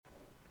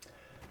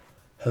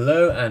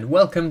Hello and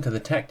welcome to the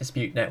Tech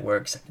Dispute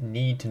Network's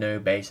Need to Know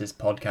Basis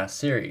podcast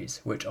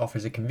series, which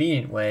offers a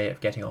convenient way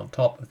of getting on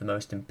top of the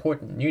most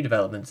important new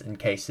developments in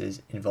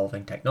cases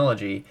involving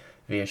technology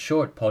via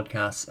short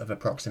podcasts of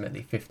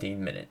approximately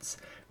 15 minutes,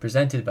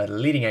 presented by the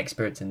leading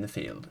experts in the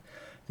field.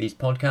 These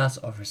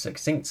podcasts offer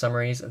succinct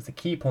summaries of the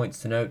key points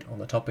to note on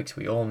the topics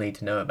we all need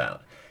to know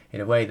about, in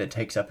a way that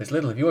takes up as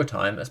little of your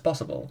time as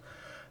possible.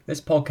 This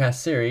podcast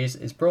series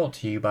is brought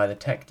to you by the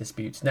Tech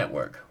Disputes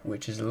Network,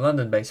 which is a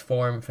London-based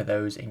forum for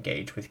those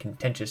engaged with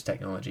contentious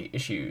technology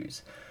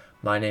issues.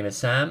 My name is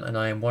Sam, and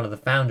I am one of the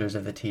founders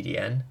of the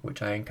TDN,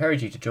 which I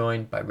encourage you to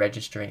join by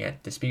registering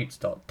at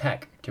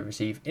disputes.tech to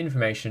receive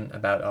information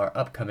about our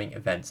upcoming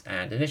events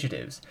and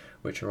initiatives,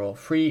 which are all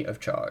free of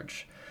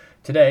charge.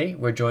 Today,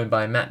 we're joined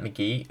by Matt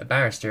McGee, a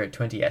barrister at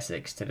 20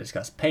 Essex, to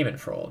discuss payment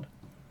fraud.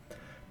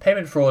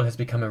 Payment fraud has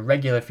become a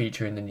regular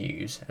feature in the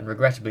news, and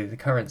regrettably the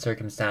current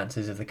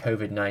circumstances of the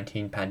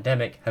COVID-19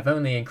 pandemic have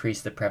only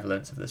increased the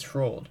prevalence of this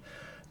fraud.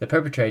 The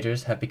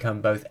perpetrators have become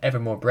both ever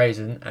more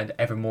brazen and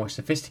ever more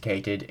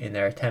sophisticated in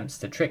their attempts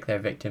to trick their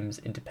victims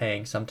into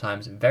paying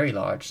sometimes very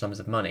large sums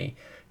of money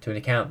to an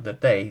account that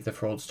they, the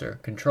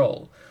fraudster,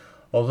 control.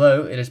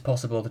 Although it is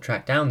possible to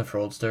track down the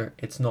fraudster,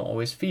 it's not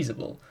always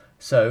feasible,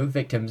 so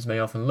victims may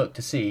often look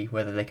to see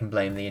whether they can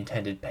blame the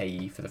intended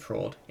payee for the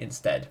fraud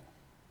instead.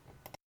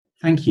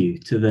 Thank you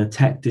to the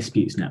Tech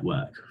Disputes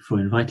Network for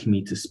inviting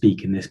me to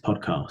speak in this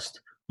podcast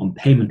on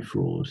payment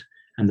fraud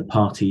and the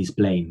parties'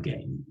 blame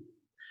game.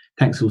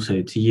 Thanks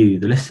also to you,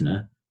 the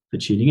listener, for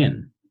tuning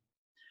in.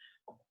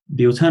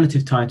 The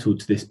alternative title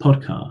to this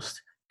podcast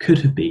could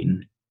have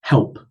been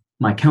Help,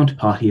 My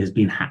Counterparty Has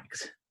Been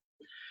Hacked.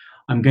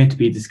 I'm going to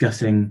be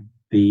discussing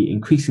the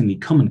increasingly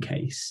common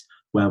case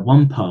where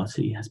one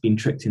party has been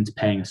tricked into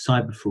paying a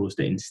cyber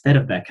fraudster instead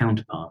of their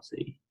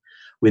counterparty,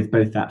 with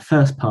both that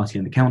first party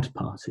and the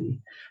counterparty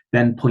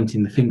then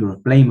pointing the finger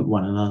of blame at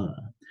one another,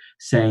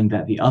 saying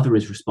that the other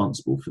is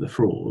responsible for the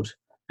fraud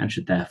and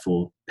should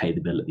therefore pay the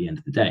bill at the end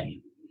of the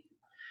day.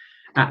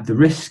 At the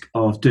risk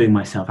of doing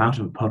myself out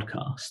of a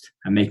podcast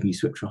and making you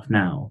switch off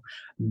now,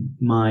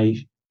 my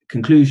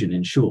conclusion,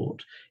 in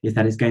short, is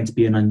that it's going to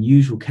be an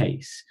unusual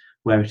case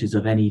where it is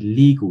of any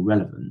legal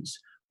relevance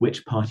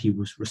which party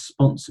was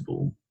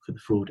responsible for the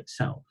fraud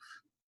itself.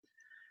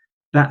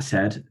 That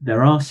said,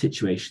 there are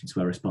situations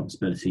where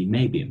responsibility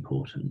may be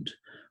important,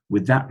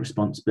 with that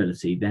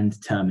responsibility then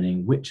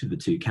determining which of the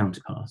two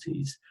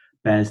counterparties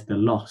bears the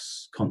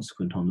loss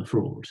consequent on the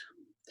fraud.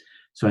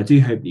 So I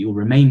do hope that you'll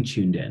remain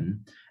tuned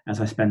in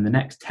as I spend the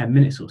next 10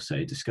 minutes or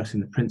so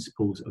discussing the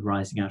principles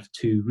arising out of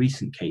two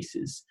recent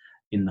cases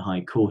in the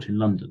High Court in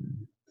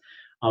London.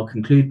 I'll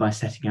conclude by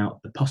setting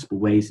out the possible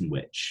ways in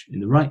which,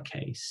 in the right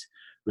case,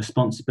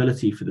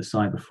 responsibility for the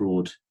cyber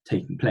fraud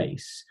taking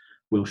place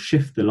will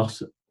shift the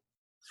loss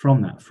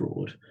from that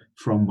fraud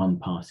from one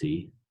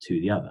party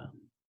to the other.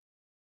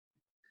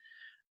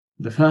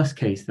 The first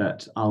case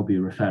that I'll be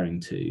referring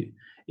to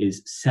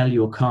is Sell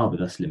Your Car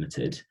With Us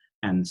Limited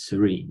and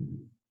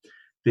Serene.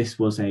 This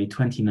was a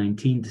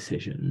 2019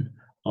 decision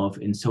of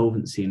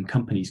Insolvency and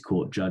Companies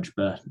Court Judge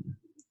Burton.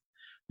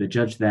 The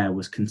judge there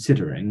was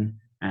considering,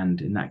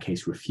 and in that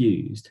case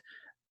refused,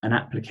 an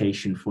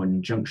application for an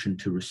injunction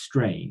to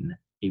restrain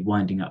a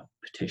winding up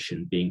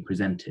petition being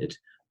presented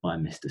by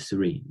Mr.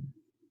 Serene.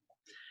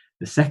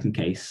 The second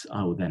case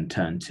I will then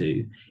turn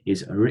to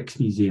is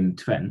Rijksmuseum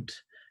Twente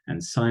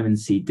and Simon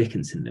C.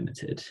 Dickinson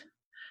Limited.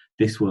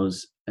 This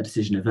was a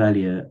decision of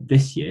earlier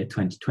this year,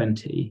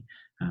 2020,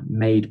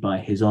 made by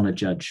His Honour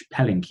Judge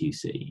Pelling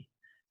QC.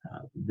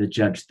 The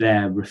judge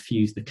there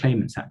refused the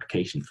claimant's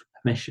application for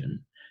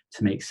permission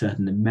to make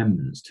certain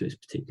amendments to his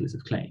particulars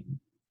of claim.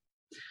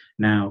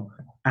 Now,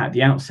 at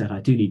the outset,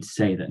 I do need to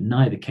say that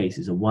neither case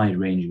is a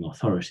wide-ranging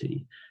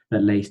authority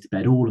that lays to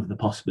bed all of the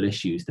possible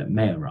issues that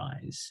may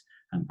arise,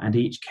 and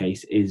each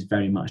case is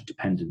very much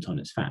dependent on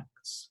its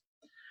facts.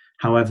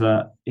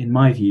 However, in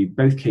my view,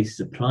 both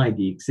cases apply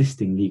the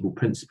existing legal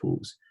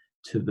principles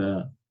to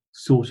the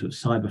sort of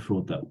cyber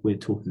fraud that we're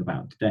talking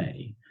about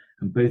today,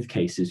 and both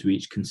cases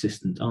reach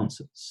consistent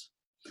answers.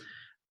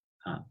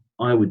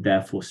 I would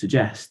therefore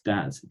suggest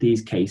that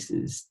these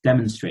cases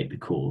demonstrate the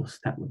course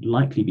that would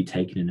likely be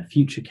taken in a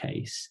future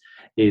case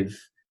if,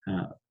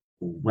 or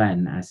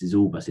when, as is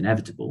all but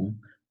inevitable,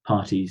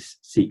 parties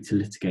seek to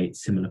litigate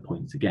similar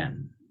points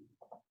again.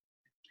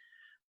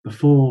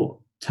 Before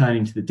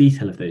turning to the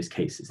detail of those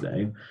cases,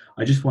 though,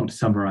 I just want to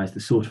summarise the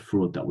sort of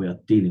fraud that we are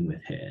dealing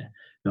with here,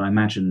 though I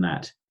imagine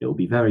that it will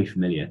be very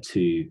familiar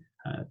to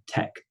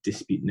Tech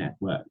Dispute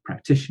Network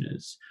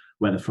practitioners,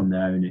 whether from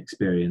their own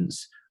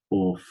experience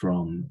or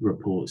from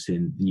reports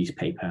in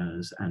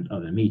newspapers and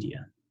other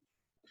media.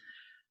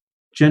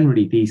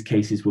 Generally, these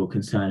cases will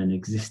concern an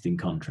existing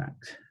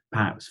contract,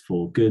 perhaps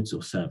for goods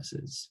or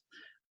services.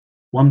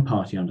 One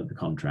party under the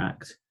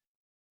contract,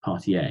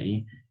 Party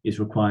A, is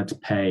required to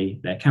pay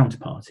their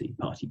counterparty,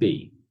 Party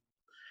B.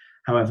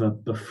 However,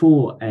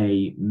 before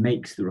A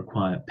makes the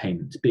required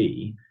payment to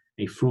B,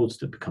 a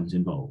fraudster becomes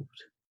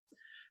involved.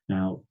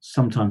 Now,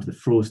 sometimes the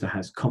fraudster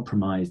has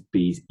compromised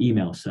B's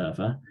email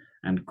server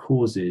and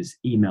causes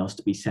emails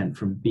to be sent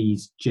from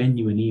B's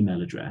genuine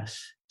email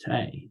address to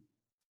A.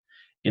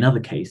 In other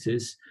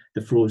cases,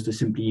 the fraudster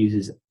simply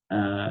uses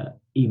an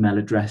email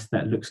address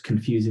that looks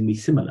confusingly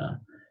similar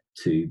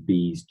to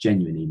B's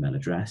genuine email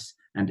address,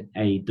 and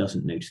A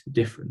doesn't notice the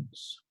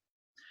difference.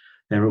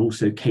 There are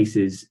also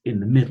cases in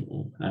the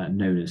middle,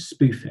 known as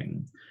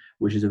spoofing,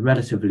 which is a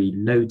relatively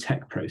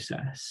low-tech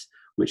process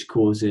which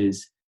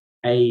causes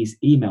A's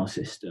email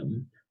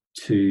system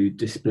to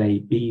display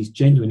B's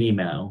genuine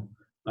email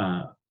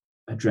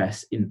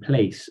address in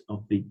place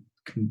of the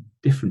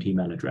different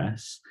email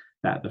address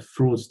that the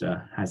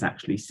fraudster has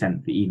actually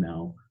sent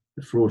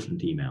the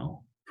fraudulent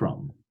email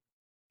from.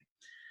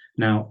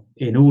 Now,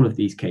 in all of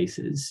these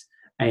cases,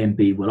 A and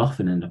B will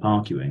often end up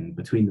arguing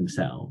between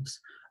themselves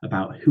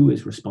about who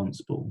is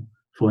responsible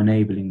for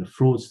enabling the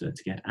fraudster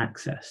to get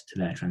access to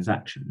their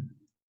transaction.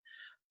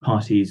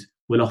 Parties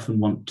will often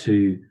want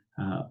to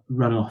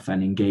run off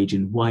and engage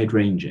in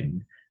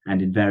wide-ranging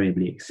and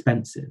invariably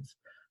expensive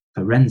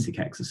forensic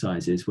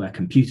exercises where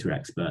computer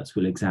experts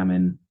will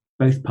examine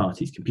both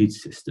parties' computer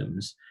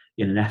systems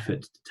in an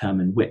effort to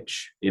determine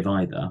which, if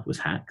either, was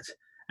hacked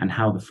and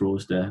how the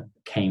fraudster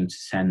came to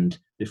send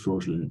the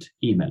fraudulent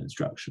email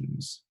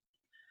instructions.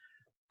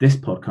 This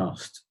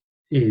podcast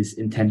is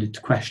intended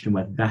to question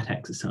whether that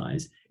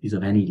exercise is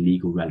of any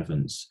legal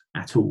relevance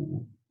at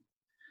all.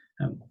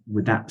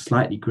 With that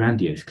slightly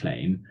grandiose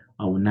claim,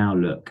 I will now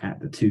look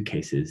at the two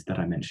cases that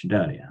I mentioned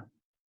earlier.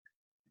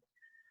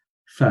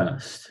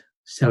 First,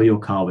 Sell Your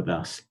Car With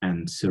Us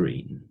and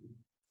Serene.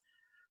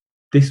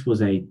 This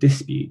was a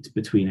dispute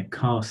between a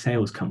car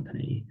sales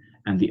company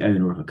and the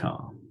owner of a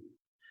car.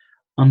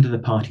 Under the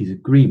parties'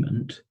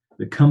 agreement,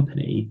 the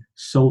company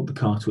sold the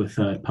car to a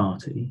third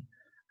party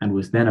and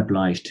was then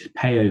obliged to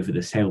pay over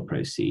the sale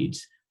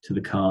proceeds to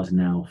the car's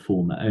now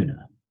former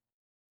owner.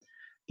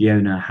 The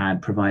owner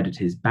had provided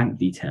his bank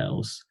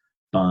details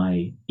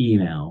by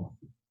email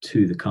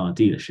to the car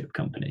dealership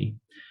company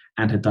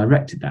and had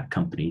directed that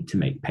company to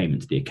make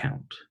payment to the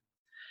account.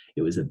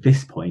 It was at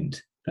this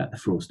point that the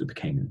fraudster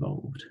became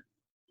involved.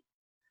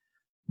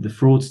 The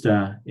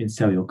fraudster in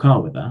Sell Your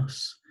Car With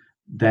Us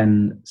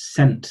then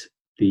sent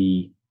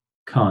the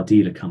car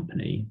dealer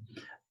company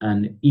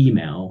an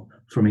email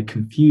from a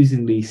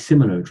confusingly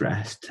similar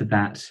address to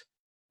that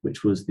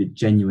which was the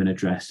genuine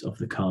address of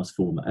the car's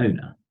former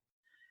owner.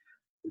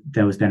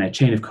 There was then a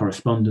chain of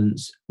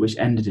correspondence which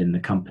ended in the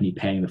company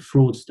paying the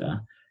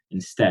fraudster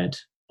instead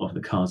of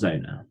the car's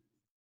owner.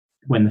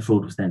 When the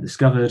fraud was then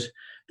discovered,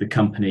 the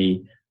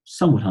company,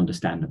 somewhat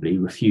understandably,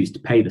 refused to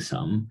pay the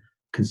sum,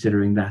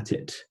 considering that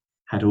it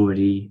had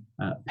already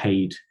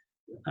paid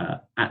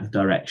at the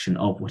direction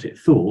of what it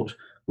thought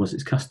was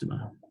its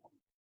customer.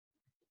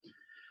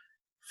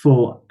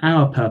 For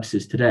our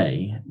purposes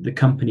today, the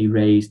company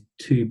raised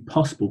two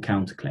possible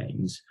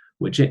counterclaims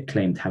which it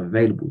claimed to have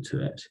available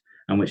to it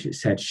and which it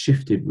said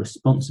shifted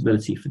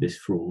responsibility for this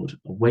fraud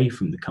away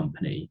from the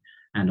company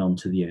and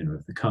onto the owner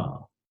of the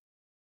car.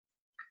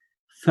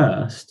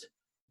 First,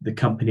 the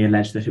company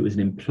alleged that it was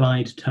an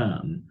implied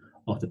term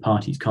of the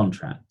party's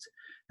contract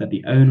that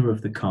the owner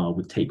of the car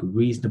would take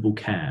reasonable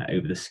care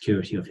over the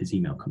security of his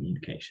email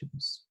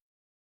communications.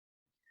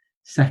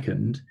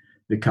 Second,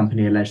 the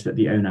company alleged that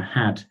the owner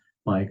had,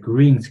 by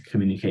agreeing to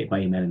communicate by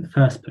email in the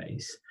first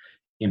place,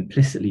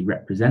 implicitly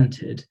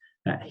represented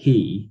that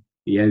he,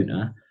 the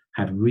owner,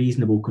 had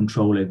reasonable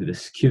control over the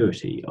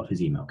security of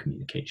his email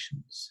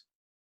communications.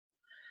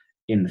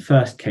 In the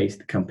first case,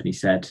 the company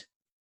said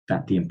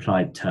that the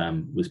implied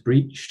term was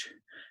breached,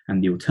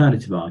 and the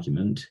alternative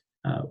argument,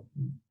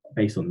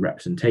 based on the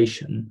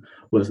representation,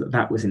 was that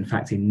that was in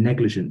fact a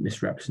negligent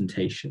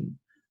misrepresentation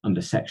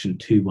under Section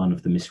 2.1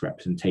 of the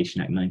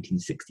Misrepresentation Act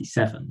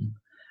 1967,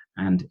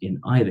 and in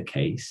either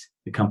case,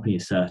 the company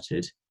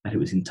asserted that it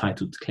was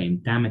entitled to claim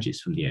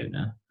damages from the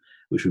owner,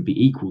 which would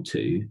be equal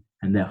to,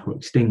 and therefore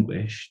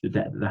extinguish, the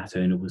debt that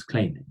owner was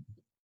claiming.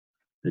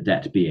 The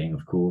debt being,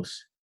 of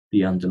course,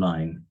 the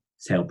underlying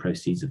sale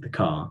proceeds of the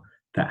car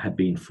that had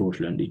been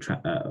fraudulently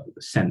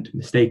sent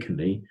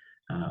mistakenly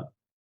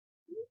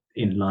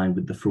in line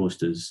with the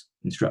fraudster's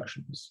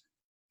instructions.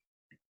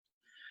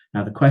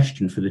 Now, the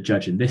question for the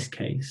judge in this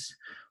case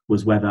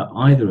was whether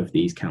either of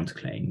these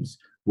counterclaims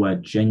were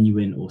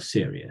genuine or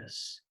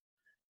serious.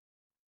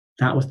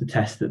 That was the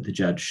test that the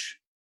judge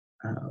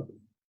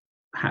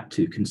had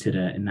to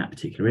consider in that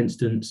particular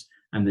instance,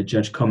 and the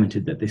judge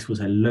commented that this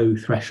was a low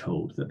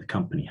threshold that the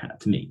company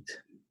had to meet.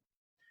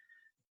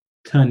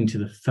 Turning to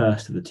the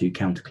first of the two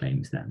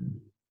counterclaims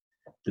then,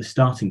 the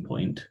starting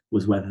point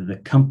was whether the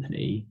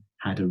company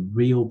had a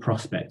real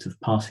prospect of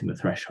passing the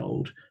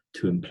threshold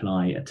to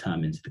imply a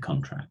term into the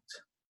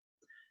contract.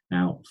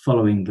 Now,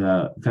 following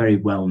the very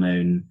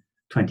well-known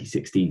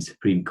 2016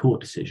 Supreme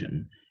Court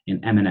decision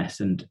in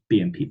M&S and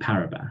BNP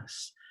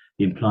Paribas,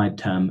 the implied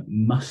term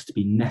must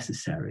be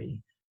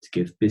necessary to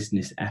give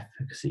business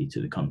efficacy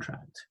to the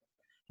contract.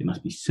 It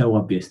must be so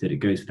obvious that it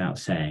goes without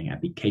saying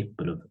and be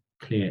capable of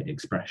clear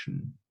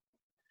expression.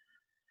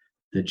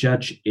 The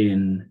judge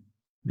in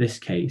this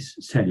case,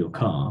 Sell Your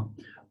Car,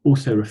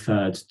 also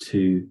referred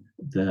to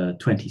the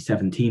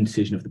 2017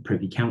 decision of the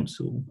Privy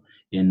Council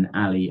in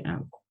Ali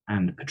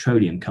and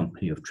Petroleum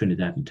Company of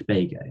Trinidad and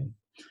Tobago,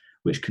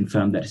 which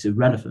confirmed that it's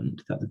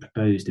irrelevant that the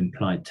proposed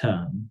implied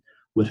term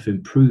would have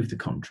improved the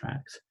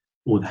contract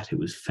or that it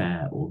was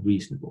fair or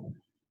reasonable.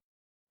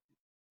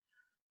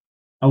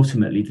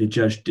 Ultimately, the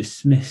judge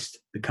dismissed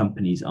the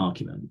company's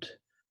argument,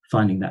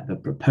 finding that the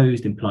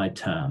proposed implied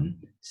term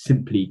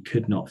simply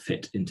could not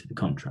fit into the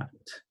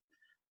contract.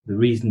 The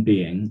reason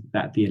being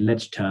that the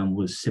alleged term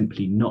was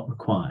simply not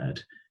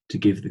required to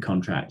give the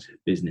contract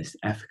business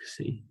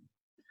efficacy.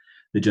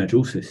 The judge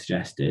also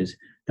suggested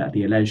that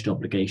the alleged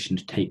obligation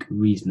to take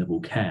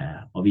reasonable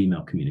care of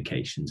email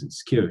communications and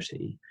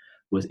security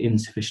was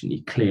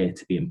insufficiently clear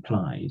to be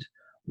implied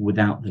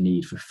without the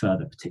need for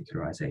further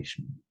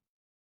particularization.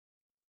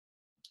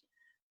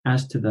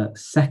 As to the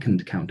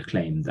second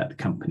counterclaim that the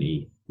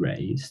company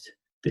raised,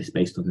 this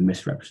based on the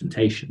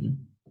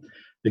misrepresentation,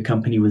 the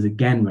company was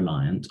again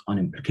reliant on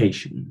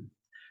implication,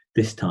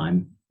 this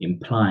time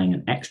implying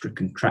an extra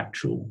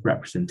contractual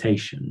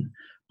representation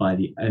by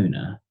the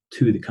owner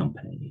to the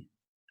company,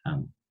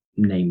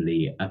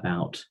 namely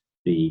about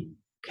the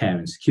care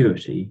and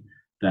security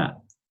that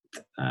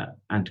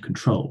and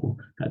control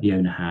that the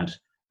owner had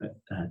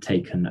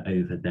taken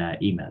over their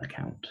email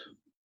account.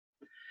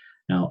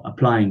 Now,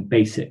 applying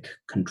basic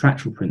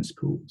contractual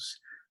principles,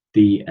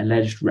 the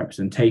alleged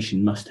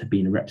representation must have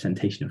been a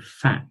representation of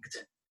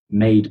fact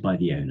made by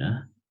the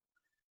owner.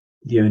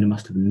 The owner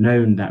must have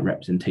known that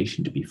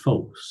representation to be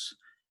false,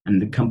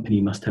 and the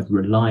company must have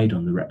relied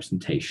on the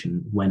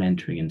representation when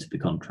entering into the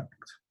contract.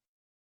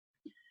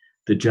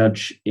 The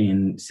judge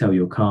in Sell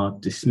Your Car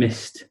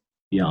dismissed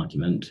the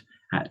argument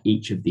at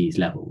each of these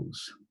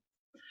levels.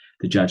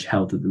 The judge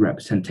held that the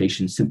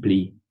representation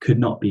simply could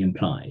not be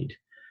implied.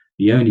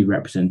 The only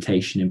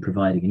representation in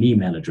providing an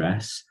email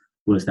address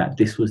was that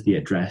this was the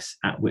address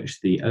at which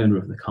the owner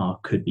of the car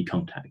could be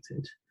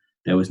contacted.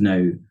 There was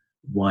no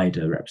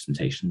wider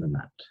representation than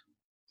that.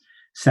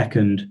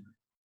 Second,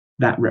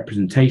 that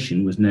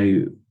representation was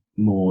no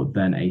more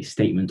than a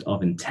statement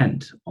of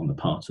intent on the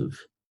part of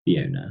the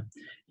owner,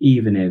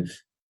 even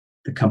if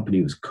the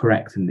company was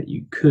correct in that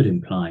you could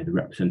imply the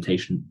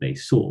representation they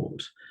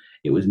sought.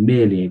 It was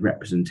merely a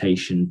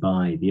representation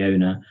by the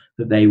owner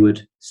that they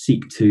would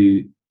seek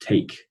to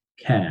take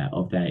care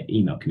of their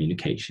email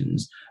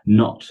communications,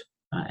 not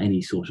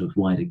any sort of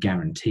wider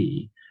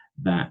guarantee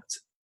that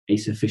a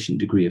sufficient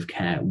degree of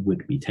care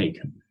would be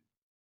taken.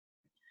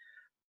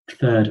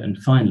 Third and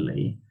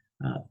finally,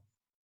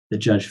 the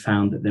judge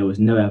found that there was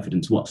no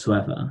evidence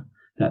whatsoever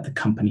that the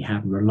company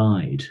had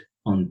relied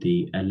on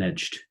the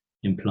alleged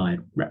implied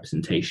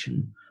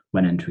representation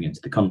when entering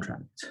into the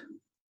contract.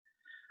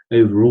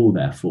 Overall,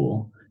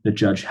 therefore, the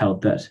judge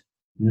held that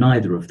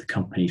neither of the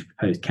company's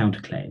proposed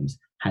counterclaims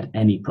had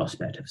any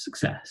prospect of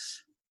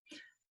success.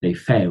 They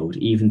failed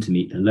even to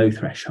meet the low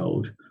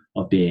threshold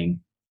of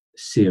being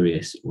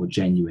serious or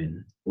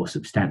genuine or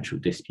substantial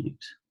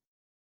dispute.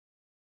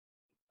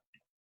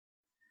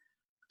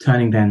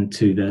 Turning then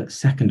to the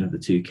second of the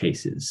two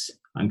cases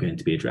I'm going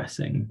to be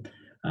addressing,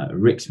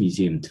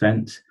 Rijksmuseum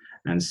Twente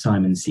and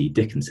Simon C.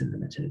 Dickinson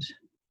Limited.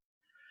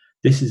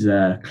 This is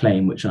a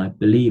claim which I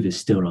believe is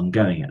still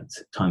ongoing at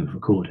time of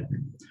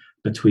recording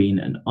between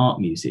an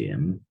art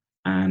museum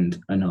and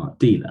an art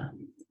dealer.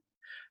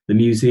 The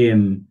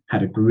museum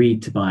had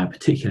agreed to buy a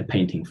particular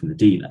painting from the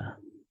dealer,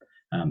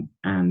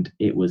 and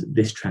it was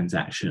this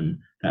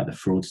transaction that the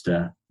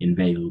fraudster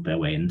inveigled their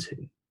way into.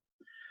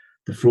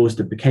 The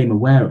fraudster became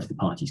aware of the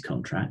parties'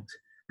 contract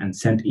and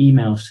sent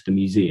emails to the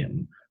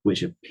museum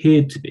which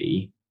appeared to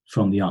be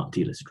from the art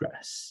dealer's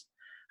address.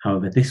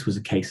 However, this was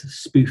a case of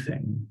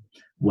spoofing,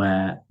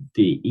 where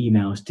the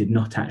emails did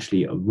not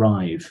actually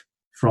arrive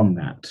from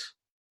that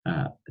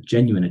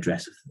genuine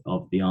address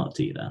of the art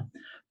dealer,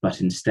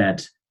 but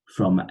instead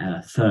from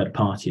a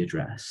third-party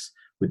address,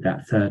 with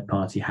that third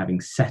party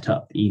having set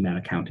up the email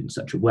account in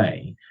such a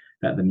way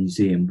that the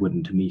museum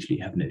wouldn't immediately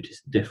have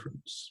noticed the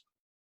difference.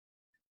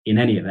 In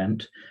any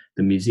event,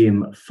 the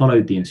museum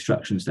followed the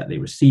instructions that they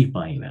received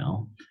by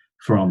email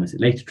from, as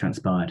it later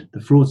transpired, the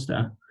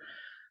fraudster,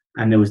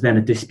 and there was then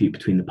a dispute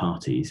between the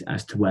parties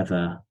as to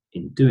whether,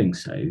 in doing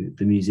so,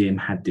 the museum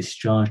had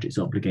discharged its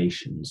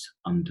obligations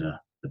under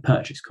the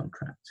purchase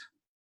contract.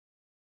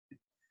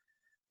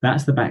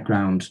 That's the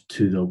background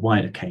to the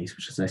wider case,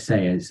 which, as I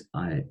say, is,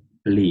 I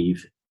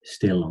believe,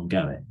 still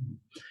ongoing.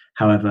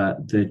 However,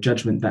 the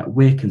judgment that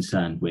we're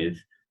concerned with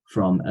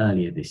from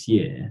earlier this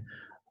year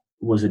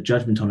was a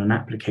judgment on an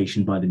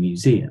application by the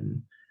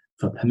museum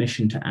for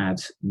permission to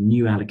add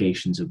new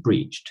allegations of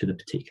breach to the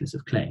particulars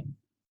of claim.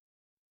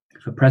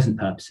 For present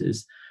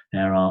purposes,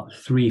 there are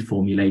three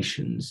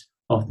formulations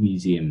of the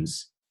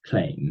museum's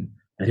claim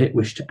that it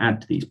wished to add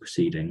to these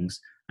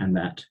proceedings and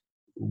that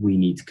we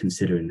need to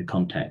consider in the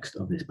context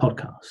of this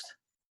podcast.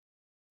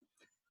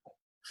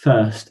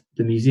 First,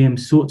 the museum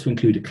sought to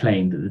include a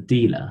claim that the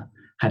dealer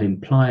had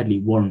impliedly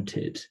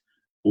warranted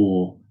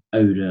or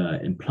owed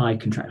an implied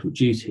contractual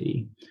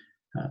duty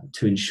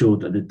to ensure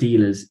that the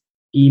dealer's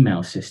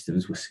email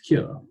systems were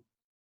secure.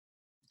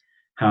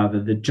 However,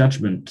 the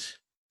judgment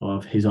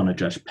of His Honour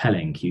Judge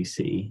Pelling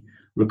QC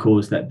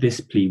records that this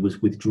plea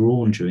was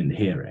withdrawn during the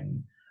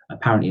hearing,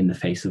 apparently in the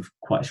face of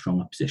quite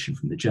strong opposition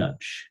from the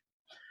judge.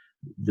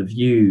 The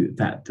view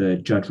that the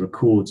judge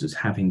records as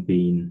having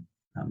been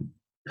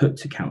put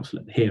to counsel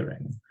at the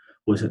hearing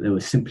was that there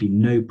was simply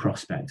no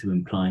prospect of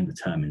implying the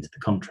term into the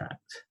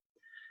contract.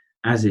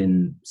 As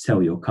in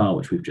Sell Your Car,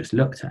 which we've just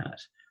looked at,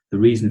 the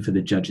reason for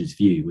the judge's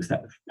view was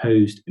that the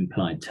proposed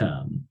implied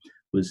term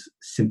was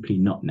simply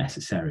not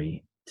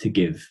necessary to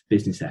give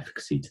business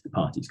efficacy to the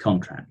party's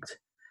contract.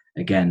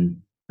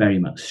 Again, very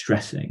much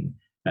stressing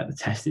that the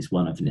test is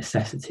one of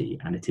necessity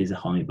and it is a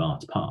high bar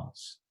to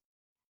pass.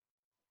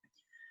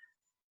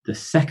 The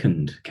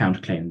second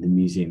counterclaim the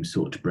museum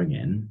sought to bring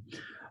in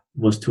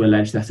was to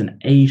allege that an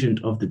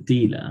agent of the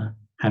dealer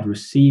had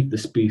received the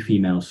spoof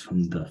emails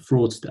from the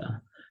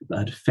fraudster, but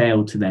had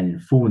failed to then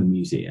inform the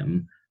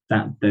museum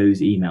that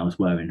those emails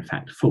were in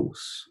fact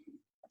false.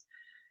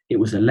 It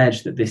was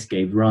alleged that this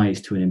gave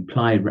rise to an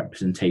implied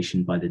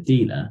representation by the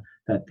dealer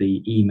that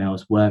the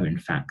emails were in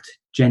fact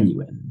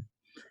genuine.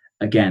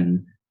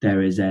 Again,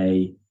 there is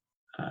a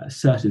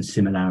certain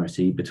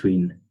similarity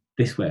between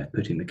this way of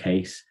putting the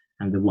case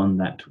and the one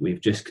that we've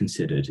just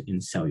considered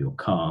in Sell Your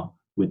Car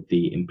with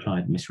the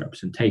implied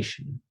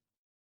misrepresentation.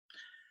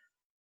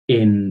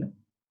 In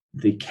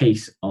the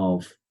case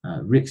of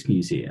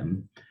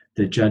Rijksmuseum,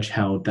 the judge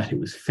held that it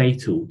was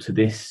fatal to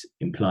this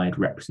implied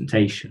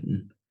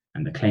representation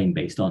and the claim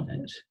based on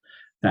it,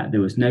 that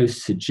there was no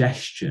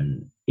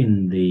suggestion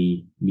in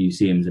the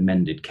museum's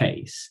amended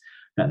case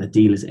that the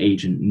dealer's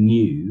agent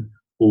knew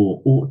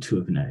or ought to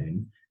have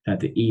known that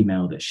the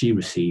email that she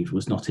received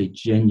was not a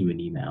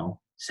genuine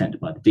email sent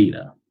by the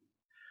dealer.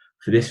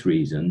 For this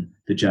reason,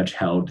 the judge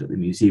held that the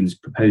museum's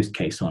proposed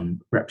case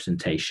on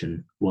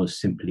representation was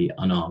simply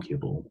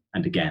unarguable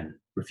and again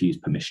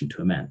refused permission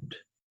to amend.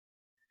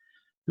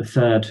 The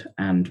third,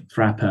 and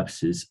for our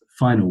purposes,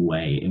 final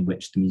way in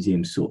which the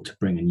museum sought to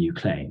bring a new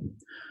claim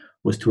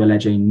was to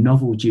allege a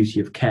novel duty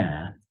of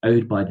care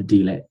owed by the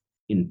dealer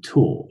in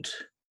tort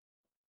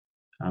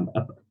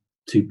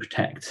to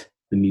protect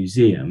the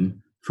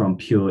museum from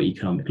pure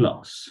economic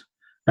loss.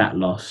 That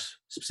loss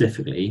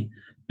specifically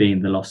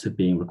being the loss of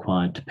being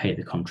required to pay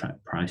the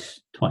contract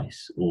price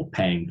twice, or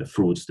paying the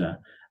fraudster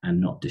and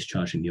not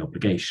discharging the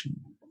obligation.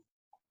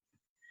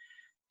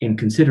 In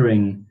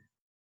considering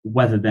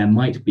whether there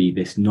might be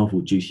this novel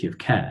duty of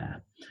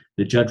care,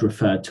 the judge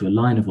referred to a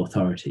line of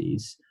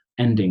authorities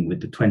ending with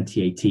the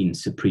 2018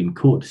 Supreme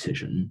Court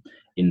decision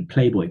in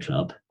Playboy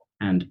Club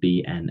and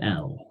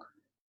BNL.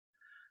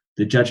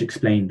 The judge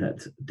explained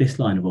that this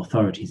line of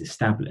authorities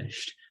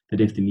established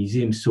that if the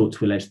museum sought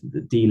to allege that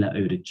the dealer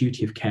owed a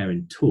duty of care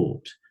in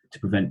tort to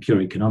prevent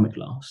pure economic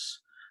loss,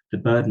 the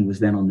burden was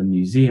then on the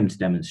museum to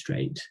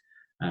demonstrate,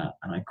 and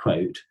I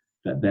quote,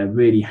 that there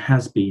really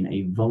has been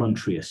a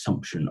voluntary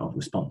assumption of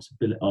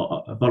responsibility,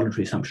 or a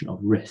voluntary assumption of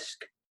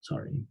risk,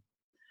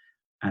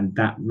 and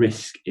that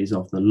risk is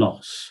of the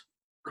loss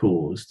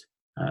caused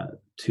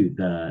to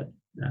the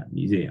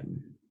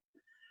museum.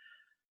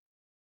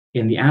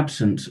 In the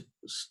absence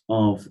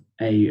of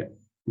a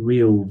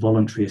real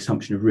voluntary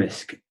assumption of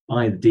risk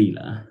by the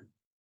dealer,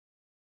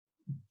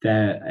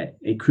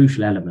 a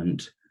crucial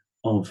element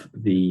of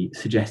the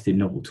suggested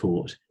novel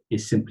tort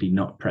is simply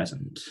not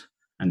present,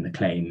 and the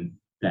claim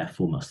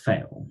therefore must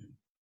fail.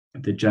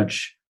 The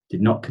judge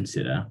did not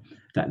consider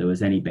that there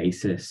was any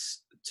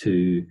basis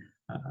to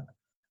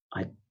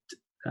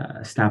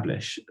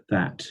establish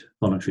that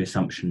voluntary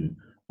assumption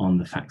on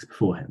the facts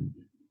before him.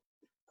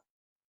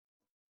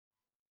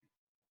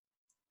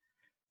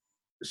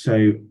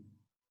 So,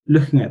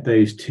 looking at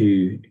those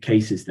two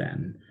cases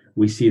then,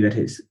 we see that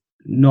it's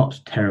not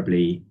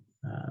terribly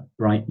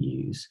bright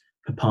news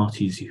for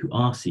parties who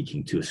are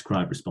seeking to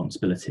ascribe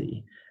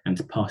responsibility and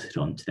to pass it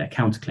on to their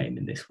counterclaim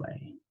in this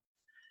way.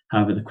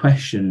 However, the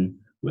question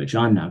which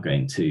I'm now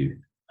going to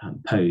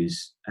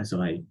pose as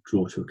I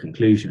draw to a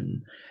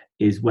conclusion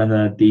is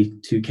whether the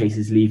two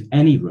cases leave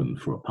any room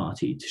for a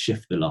party to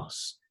shift the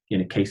loss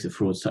in a case of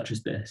fraud such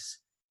as this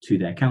to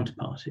their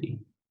counterparty.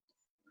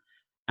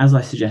 As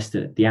I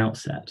suggested at the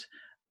outset,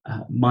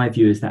 my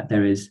view is that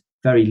there is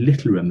very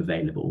little room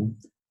available,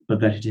 but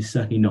that it is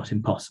certainly not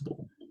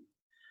impossible.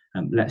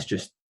 Let's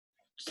just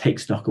take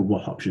stock of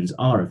what options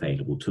are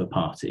available to a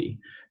party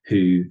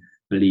who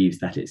believes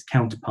that its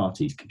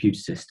counterparty's computer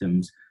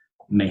systems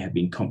may have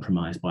been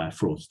compromised by a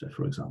fraudster,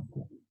 for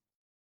example.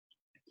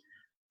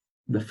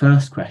 The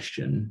first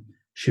question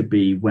should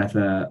be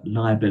whether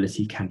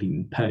liability can be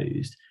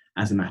imposed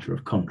as a matter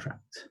of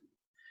contract.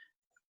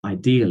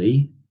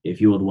 Ideally, if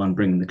you're the one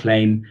bringing the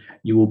claim,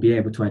 you will be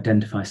able to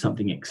identify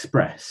something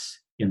express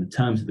in the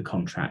terms of the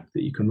contract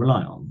that you can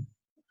rely on.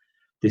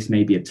 This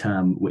may be a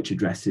term which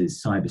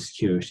addresses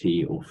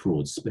cybersecurity or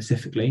fraud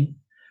specifically,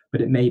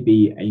 but it may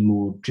be a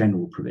more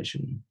general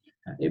provision.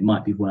 It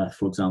might be worth,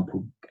 for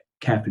example,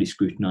 carefully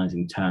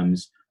scrutinizing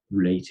terms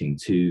relating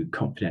to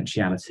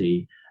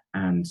confidentiality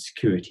and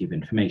security of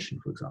information,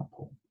 for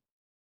example.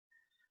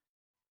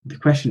 The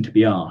question to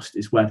be asked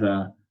is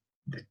whether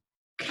the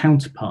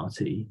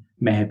counterparty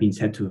may have been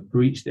said to have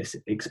breached this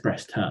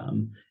express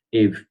term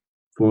if,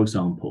 for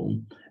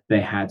example, they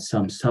had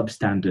some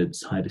substandard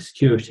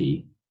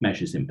cybersecurity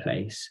measures in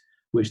place,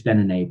 which then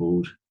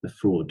enabled the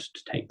fraud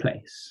to take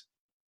place.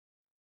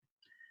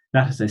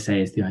 That, as I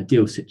say, is the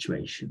ideal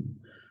situation.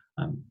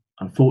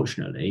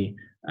 Unfortunately,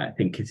 I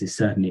think it is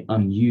certainly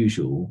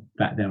unusual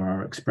that there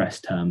are express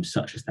terms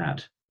such as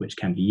that which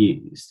can be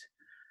used.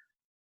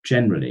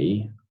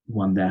 Generally,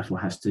 one therefore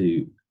has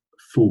to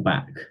fall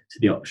back to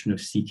the option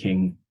of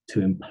seeking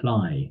to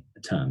imply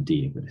a term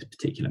dealing with this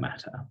particular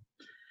matter.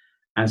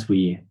 As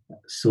we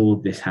saw,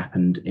 this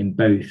happened in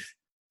both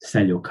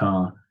Sell Your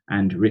Car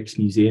and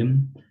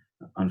Rijksmuseum.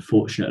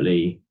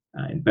 Unfortunately,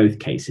 in both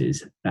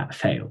cases, that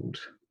failed.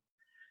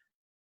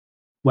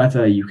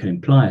 Whether you can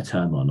imply a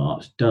term or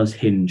not does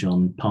hinge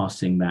on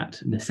passing that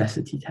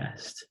necessity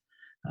test.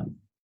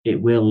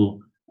 It will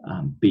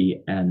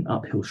be an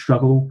uphill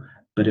struggle,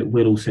 but it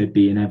will also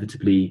be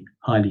inevitably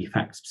highly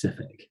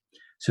fact-specific.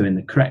 So in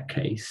the correct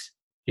case,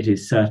 it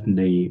is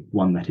certainly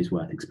one that is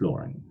worth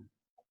exploring.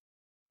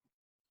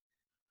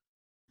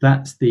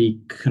 That's the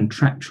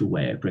contractual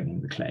way of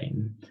bringing the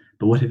claim,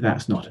 but what if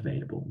that's not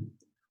available?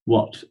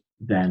 What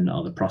then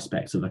are the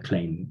prospects of a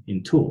claim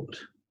in tort?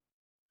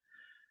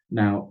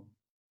 Now,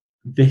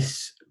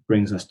 this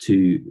brings us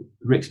to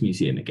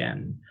Rijksmuseum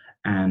again,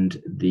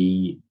 and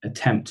the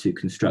attempt to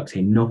construct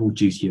a novel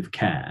duty of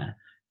care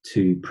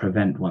to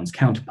prevent one's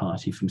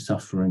counterparty from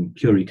suffering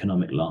pure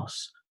economic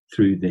loss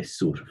through this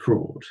sort of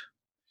fraud.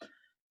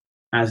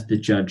 As the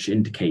judge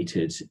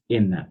indicated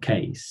in that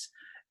case,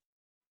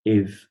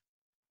 if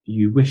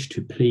you wish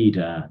to plead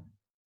a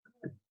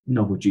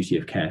novel duty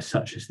of care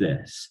such as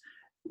this,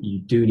 you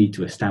do need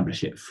to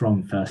establish it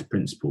from first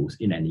principles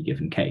in any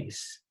given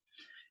case.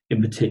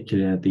 In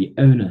particular, the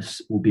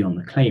onus will be on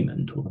the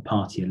claimant or the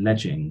party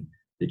alleging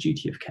the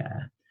duty of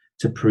care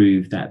to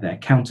prove that their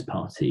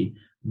counterparty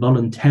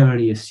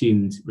voluntarily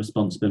assumed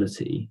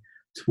responsibility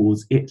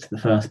towards it, the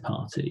first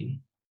party,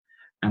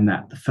 and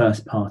that the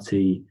first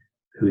party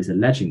who is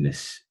alleging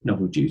this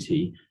novel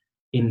duty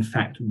in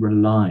fact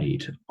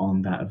relied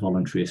on that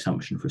voluntary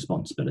assumption of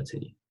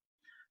responsibility.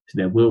 So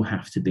there will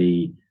have to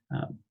be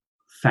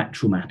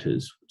factual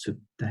matters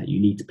that you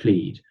need to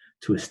plead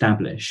to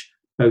establish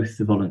both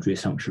the voluntary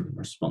assumption of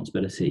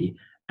responsibility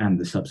and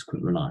the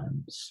subsequent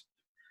reliance.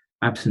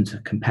 Absent a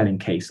compelling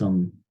case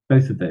on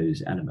both of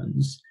those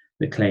elements,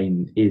 the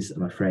claim is,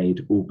 I'm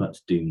afraid, all but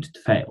doomed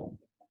to fail.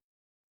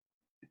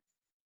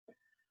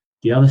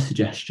 The other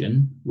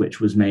suggestion, which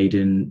was made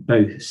in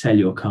both Sell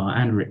Your Car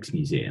and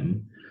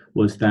Rijksmuseum,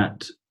 was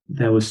that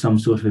there was some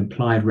sort of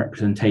implied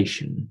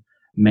representation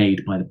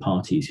made by the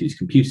parties whose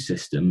computer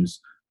systems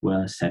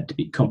were said to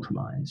be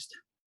compromised.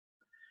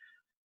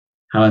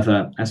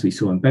 However, as we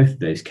saw in both of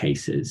those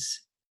cases,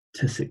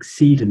 to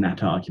succeed in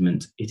that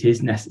argument, it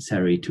is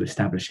necessary to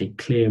establish a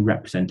clear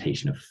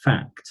representation of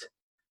fact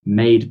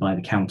made by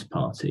the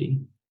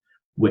counterparty,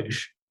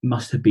 which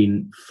must have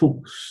been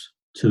false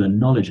to the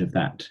knowledge of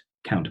that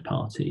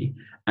counterparty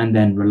and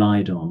then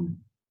relied on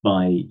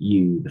by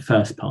you, the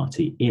first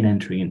party, in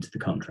entering into the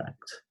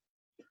contract.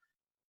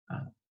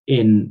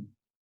 In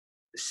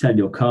Sell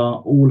Your Car,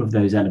 all of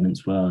those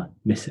elements were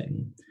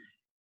missing.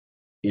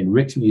 In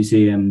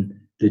Rijksmuseum,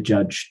 the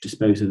judge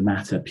disposed of the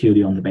matter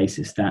purely on the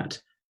basis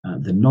that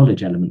the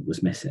knowledge element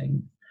was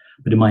missing,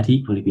 but it might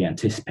equally be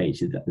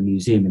anticipated that the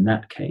museum in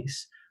that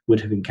case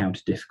would have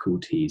encountered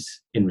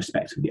difficulties in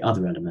respect of the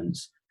other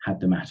elements had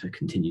the matter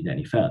continued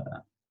any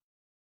further.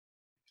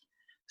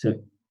 So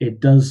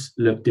it does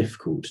look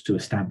difficult to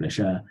establish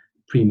a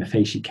prima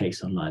facie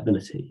case on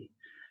liability.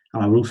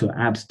 And I will also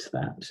add to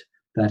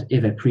that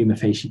if a prima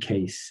facie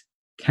case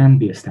can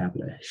be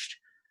established,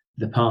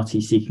 the party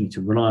seeking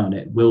to rely on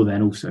it will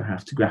then also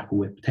have to grapple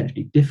with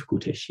potentially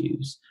difficult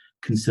issues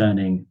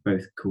concerning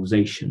both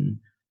causation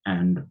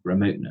and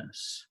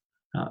remoteness.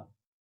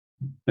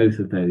 Both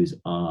of those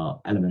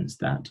are elements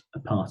that a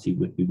party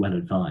would be well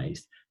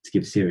advised to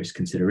give serious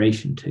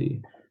consideration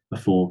to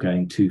before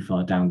going too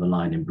far down the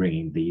line in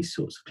bringing these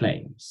sorts of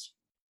claims.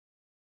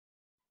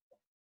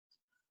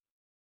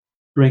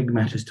 Bring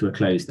matters to a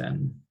close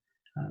then.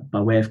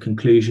 By way of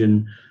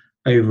conclusion,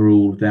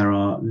 overall, there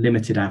are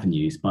limited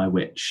avenues by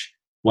which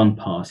one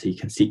party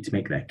can seek to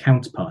make their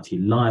counterparty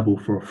liable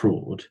for a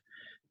fraud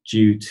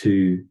due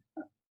to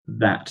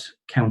that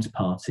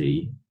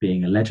counterparty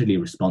being allegedly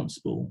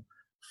responsible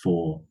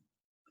for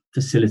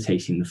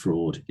facilitating the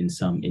fraud in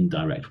some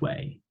indirect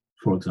way,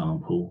 for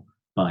example,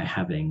 by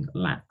having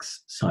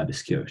lax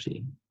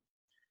cybersecurity.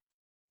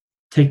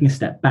 Taking a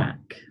step back,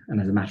 and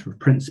as a matter of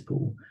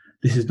principle,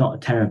 this is not a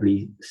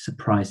terribly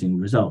surprising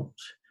result.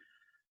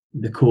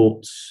 The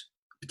courts,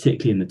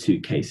 particularly in the two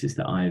cases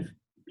that I've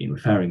been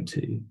referring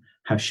to,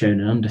 have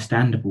shown an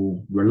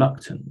understandable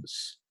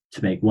reluctance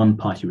to make one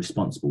party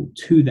responsible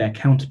to their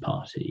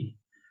counterparty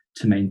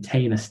to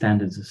maintain a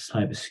standard of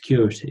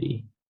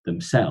cybersecurity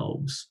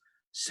themselves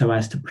so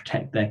as to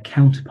protect their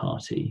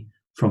counterparty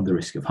from the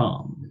risk of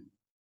harm.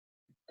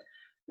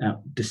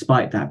 Now,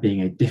 despite that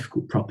being a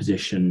difficult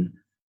proposition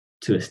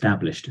to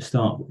establish to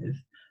start with,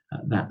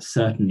 That's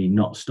certainly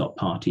not stopped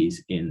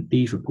parties in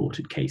these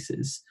reported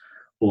cases,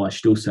 or I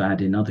should also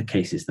add in other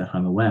cases that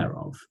I'm aware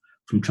of,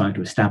 from trying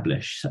to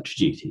establish such a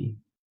duty.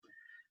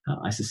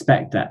 I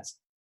suspect that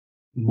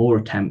more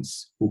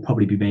attempts will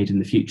probably be made in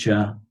the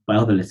future by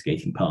other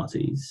litigating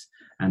parties,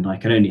 and I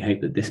can only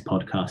hope that this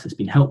podcast has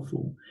been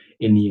helpful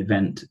in the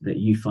event that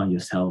you find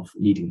yourself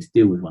needing to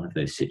deal with one of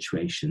those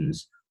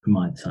situations from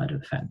either side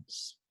of the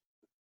fence.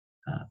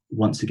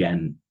 Once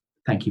again,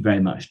 thank you very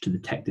much to the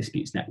Tech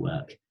Disputes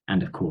Network,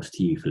 and of course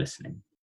to you for listening.